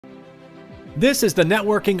This is the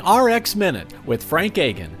Networking RX Minute with Frank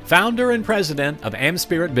Agan, founder and president of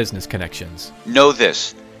AmSpirit Business Connections. Know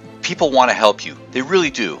this, people want to help you. They really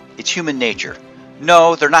do. It's human nature.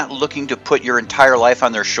 No, they're not looking to put your entire life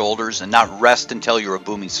on their shoulders and not rest until you're a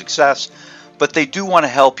booming success, but they do want to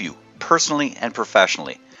help you, personally and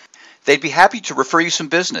professionally. They'd be happy to refer you some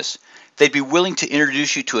business. They'd be willing to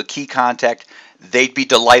introduce you to a key contact. They'd be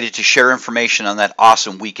delighted to share information on that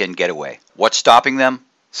awesome weekend getaway. What's stopping them?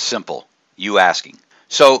 Simple. You asking.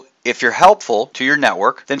 So if you're helpful to your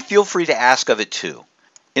network, then feel free to ask of it too.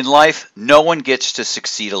 In life, no one gets to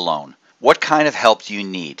succeed alone. What kind of help do you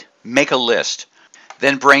need? Make a list.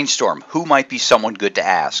 Then brainstorm who might be someone good to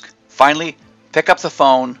ask. Finally, pick up the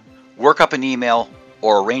phone, work up an email,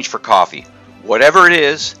 or arrange for coffee. Whatever it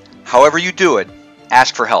is, however you do it,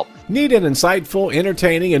 ask for help. Need an insightful,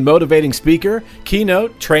 entertaining, and motivating speaker,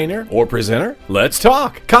 keynote, trainer, or presenter? Let's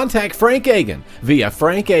talk. Contact Frank Agan via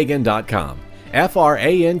frankagan.com.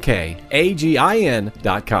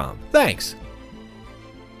 FrankAgin.com. Thanks.